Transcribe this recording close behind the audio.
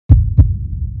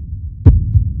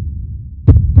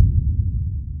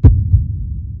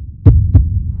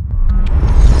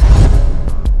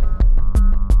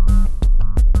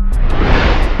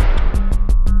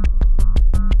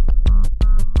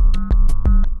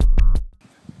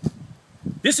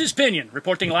This is Pinion,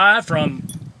 reporting live from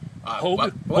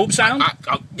Hope Sound?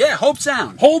 Yeah, Hope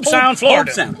Sound. Hope Sound,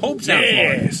 Florida. Hope Sound,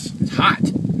 Florida. It's hot.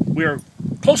 We're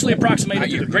closely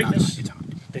approximated to the greatness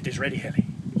that is ReadyHeli.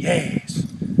 Yes.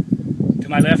 To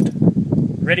my left,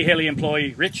 ReadyHeli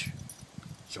employee Rich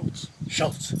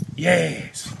Schultz.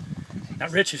 Yes. Now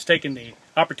Rich has taken the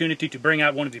opportunity to bring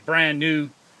out one of the brand new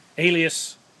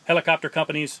AleeS helicopter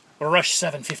companies, Rush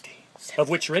 750. Of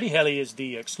which ReadyHeli is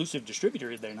the exclusive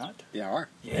distributor, is they not? They are.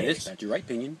 Yes. It is. That's your right,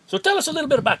 Pinion. So tell us a little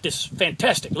bit about this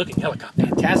fantastic looking helicopter.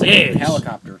 Fantastic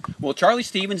helicopter. Well, Charley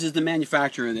Stephens is the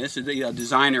manufacturer of this, is the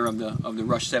designer of the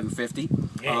Rush 750.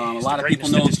 Yes, a lot of people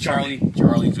know Charley.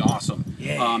 Charley's awesome.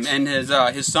 Yes. And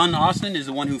his son Austin is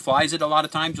the one who flies it a lot of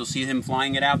times. You'll see him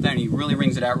flying it out there, and he really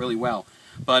rings it out really well.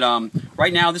 But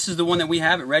right now, this is the one that we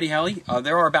have at ReadyHeli.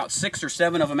 There are about 6 or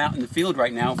 7 of them out in the field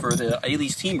right now for the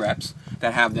AleeS team reps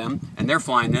that have them, and they're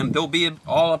flying them. They'll be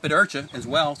all up at IRCHA as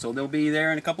well, so they'll be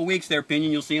there in a couple weeks there,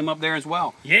 Pinion. You'll see them up there as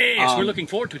well. Yes, we're looking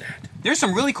forward to that. There's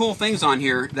some really cool things on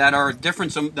here that are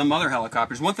different than other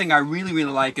helicopters. One thing I really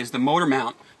like is the motor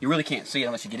mount. You really can't see it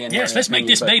unless you get in there. Yes, let's make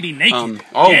this baby naked.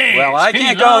 Yes, well, I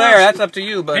can't go there. That's up to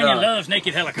you. But Pinion loves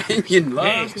naked helicopters. Pinion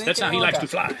loves naked that's how he likes to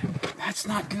fly. That's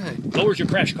not good. Lowers your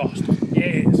crash cost.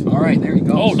 Yes. All right, there you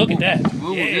go. Oh, look at that.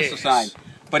 Move this aside.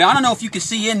 But I don't know if you can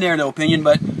see in there, though, Pinion,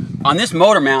 but on this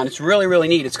motor mount, it's really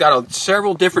neat. It's got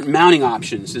several different mounting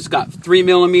options. It's got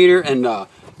 3mm and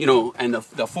and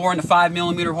the 4 and the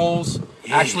 5mm holes.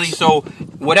 Yes. Actually, so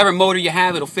whatever motor you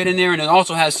have, it'll fit in there, and it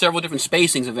also has several different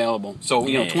spacings available. So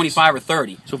 25 or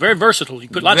 30. So very versatile. You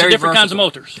put lots of different kinds of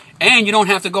motors. And you don't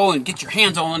have to go and get your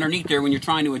hands all underneath there when you're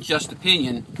trying to adjust the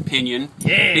pinion.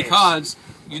 Yes. Because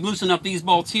you loosen up these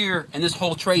bolts here, and this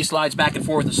whole tray slides back and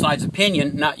forth and slides the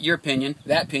pinion, not your pinion,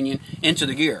 that pinion, into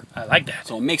the gear. I like that.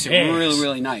 So it makes it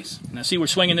really nice. Now see, we're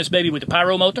swinging this baby with the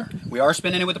pyro motor. We are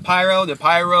spinning it with the Pyro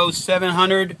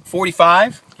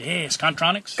 745. Yes,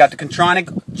 Contronics. Got the Contronic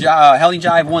Heli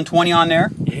Jive 120 on there.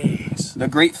 Yes. The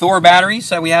great Thor batteries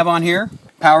that we have on here.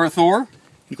 Power Thor. And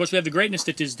of course, we have the greatness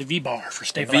that is the V-bar for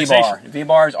stabilization. The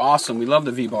V-bar is awesome. We love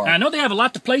the V-bar. I know they have a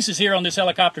lot of places here on this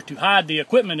helicopter to hide the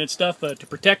equipment and stuff to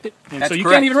protect it. And That's so you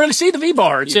correct. can't even really see the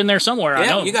V-bar. It's in there somewhere, I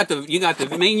know. You got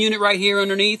the main unit right here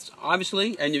underneath,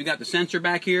 obviously, and you've got the sensor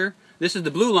back here. This is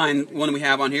the blue line one we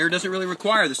have on here. It doesn't really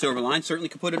require the silver line. Certainly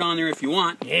can put it on there if you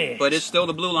want. Yes. But it's still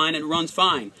the blue line and it runs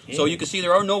fine. Yes. So you can see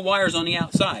there are no wires on the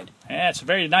outside. That's a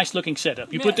very nice looking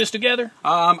setup. You put this together?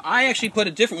 I actually put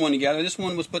a different one together. This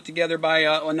one was put together by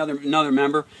another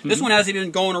member. This one hasn't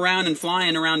been going around and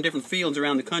flying around different fields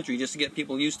around the country just to get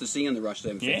people used to seeing the Rush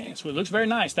 750. Yes, well, it looks very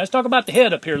nice. Let's talk about the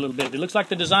head up here a little bit. It looks like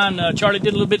the design, Charley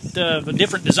did a little bit of a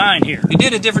different design here. He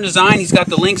did a different design. He's got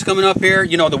the links coming up here.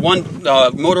 You know, the one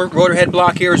rotor head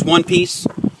block here is one piece.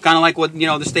 Kind of like what,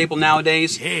 the staple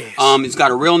nowadays. Yes. It's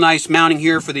got a real nice mounting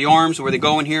here for the arms where they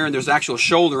go in here, and there's actual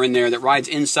shoulder in there that rides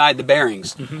inside the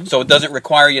bearings. So it doesn't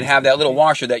require you to have that little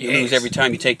washer that you lose every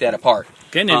time you take that apart.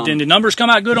 Okay, and the numbers come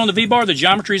out good on the V-bar? The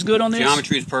geometry is good on this?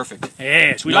 Geometry is perfect.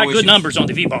 Yes, we like good numbers on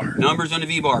the V-bar. Numbers on the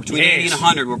V-bar. Between 80 and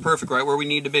 100, we're perfect right where we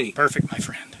need to be. Perfect, my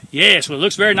friend. Yes, well, it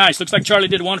looks very nice. Looks like Charley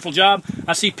did a wonderful job.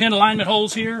 I see pin alignment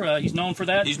holes here. He's known for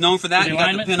that. He's known for that. You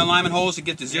got the pin alignment holes to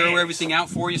get to zero everything out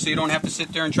for you so you don't have to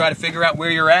sit there and try to figure out where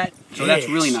you're at. So that's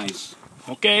really nice.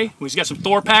 Okay, we've got some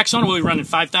Thor packs on it. We're running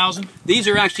 5,000. These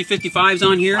are actually 55s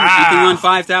on here. Wow. You can run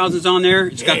 5,000s on there.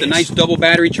 It's got the nice double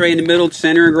battery tray in the middle,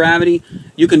 center of gravity.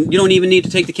 You don't even need to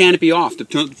take the canopy off to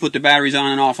put the batteries on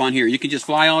and off on here. You can just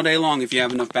fly all day long if you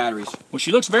have enough batteries. Well,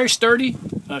 she looks very sturdy.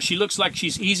 She looks like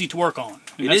she's easy to work on.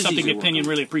 And that's something that Pinion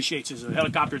really appreciates, is a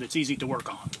helicopter that's easy to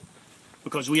work on.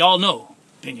 Because we all know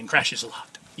Pinion crashes a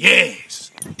lot.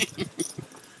 Yes.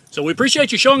 So we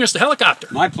appreciate you showing us the helicopter.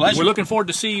 My pleasure. We're looking forward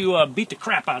to see you beat the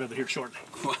crap out of it here shortly.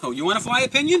 Well, you want to fly a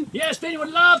Pinion? Yes, Pinion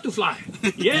would love to fly.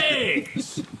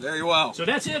 Yes. Very well. So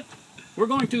that's it. We're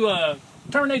going to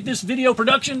terminate this video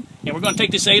production, and we're going to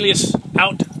take this AleeS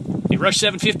out, the Rush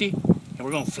 750, and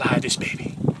we're going to fly this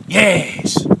baby.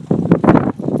 Yes.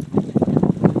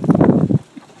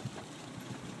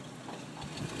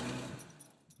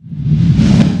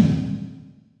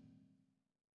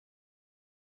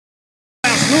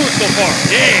 So far.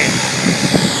 Yeah.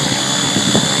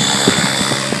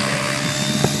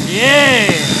 Yeah.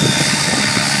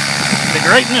 The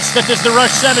greatness that is the Rush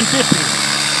 750.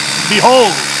 Behold.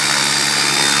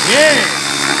 Yeah.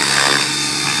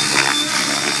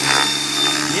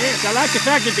 Yes, I like the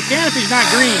fact that the canopy's not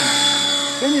green.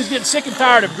 Pinion's getting sick and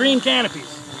tired of green canopies.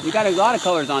 You got a lot of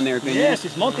colors on there, Pinion. Yes,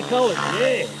 it's multicolored.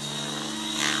 Yes.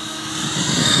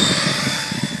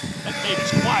 That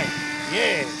baby's quiet.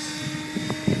 Yes.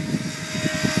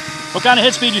 What kind of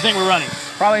head speed do you think we're running?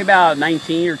 Probably about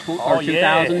 19 or 2000.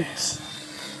 Yes.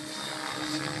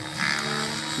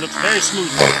 Looks very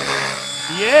smooth.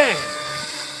 Yeah.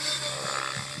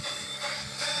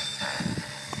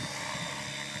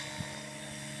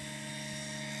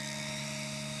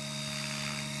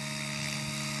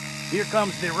 Here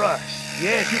comes the rush.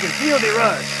 Yes, you can feel the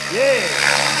rush. Yes.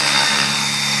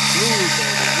 Smooth,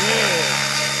 baby. Yeah.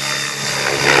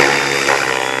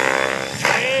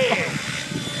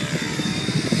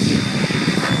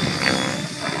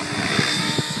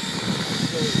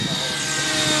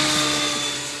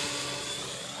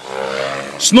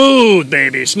 Smooth,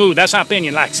 baby. Smooth. That's how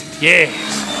Pinion likes it. Yes.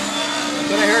 That's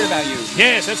what I heard about you.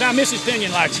 Yes, that's how Mrs.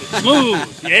 Pinion likes it.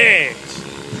 Smooth. Yes.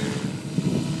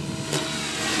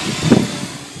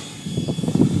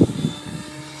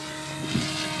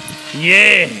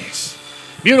 Yes.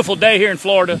 Beautiful day here in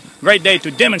Florida. Great day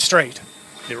to demonstrate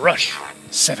the Rush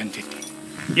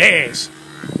 750. Yes.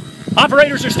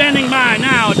 Operators are standing by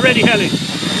now at ReadyHeli.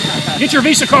 Get your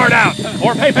Visa card out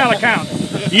or PayPal account.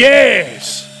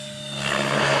 Yes.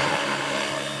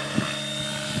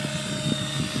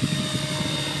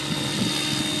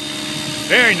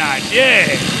 Very nice.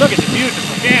 Yes. Look at the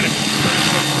beautiful canopy.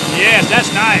 Yes,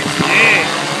 that's nice. Yes.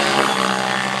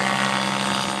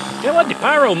 You know what? The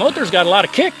Pyro motor's got a lot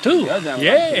of kick too.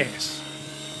 Yes.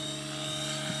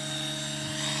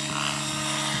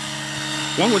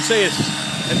 One would say it's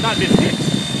not been fixed.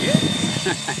 Yeah.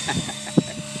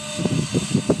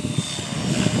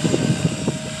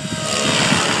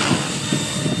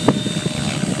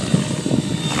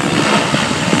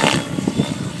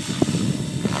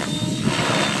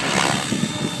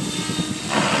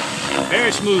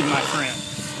 Very smooth, my friend.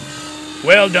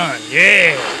 Well done.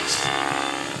 Yes.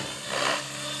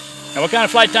 Now, what kind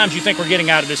of flight times do you think we're getting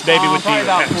out of this baby with probably the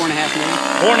about 4.5 minutes.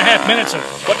 4.5 minutes of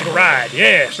what to ride.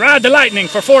 Yes. Ride the Lightning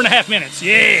for 4.5 minutes.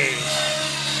 Yes.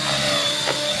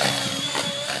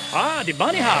 Ah, the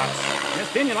bunny hops. Yes,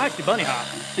 Pinion likes the bunny hop.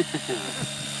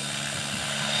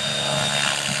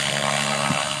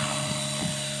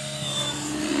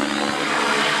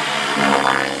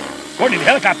 Courtney, the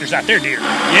helicopter's out there, dear.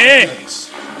 Yes.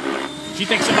 She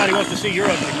thinks somebody wants to see your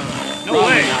ugly mug. No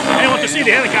way. They want to see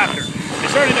the helicopter. They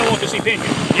certainly don't want to see Pinion.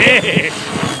 Yes.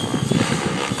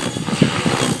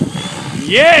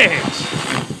 Yes.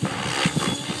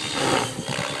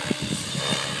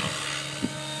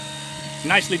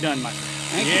 Nicely done, my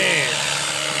friend. Yes.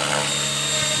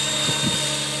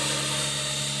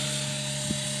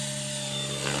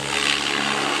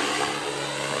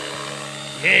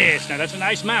 Yes. Now that's a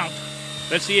nice mount.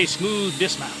 Let's see a smooth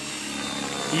dismount.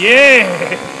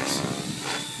 Yes.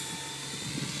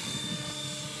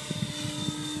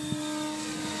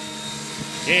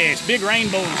 Yes, big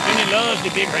rainbows. Pinion loves the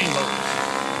big rainbows.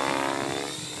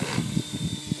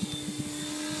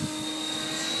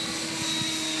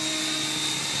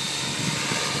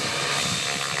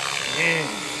 Yes.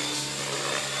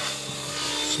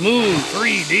 Smooth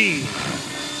 3D.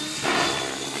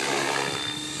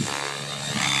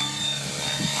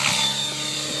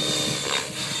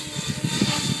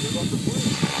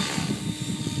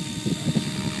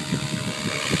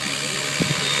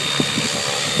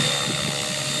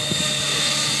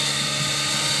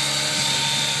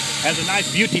 Has a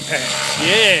nice beauty pass.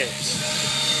 Yes.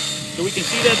 So we can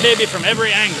see that baby from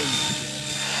every angle.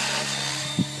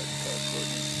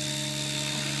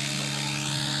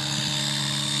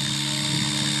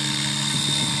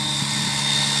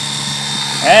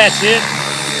 That's it.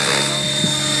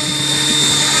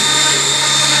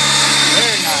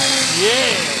 Very nice.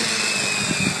 Yeah.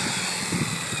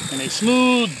 And a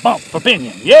smooth bump for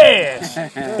Pinion. Yes.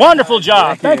 Wonderful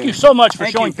job. Thank you so much for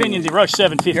showing Pinion the Rush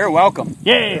 750. You're welcome.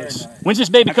 Yes. When's this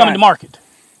baby coming to market?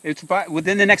 It's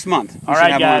within the next month. All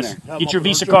right, guys. Get your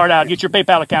Visa card out. Get your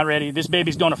PayPal account ready. This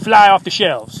baby's going to fly off the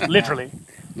shelves. Literally.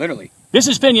 Literally. This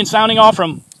is Pinion signing off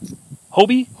from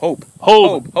Hobie? Hope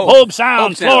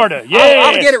Sound, Florida. Yeah.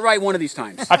 I'll get it right one of these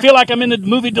times. I feel like I'm in the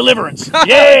movie Deliverance.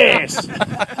 Yes.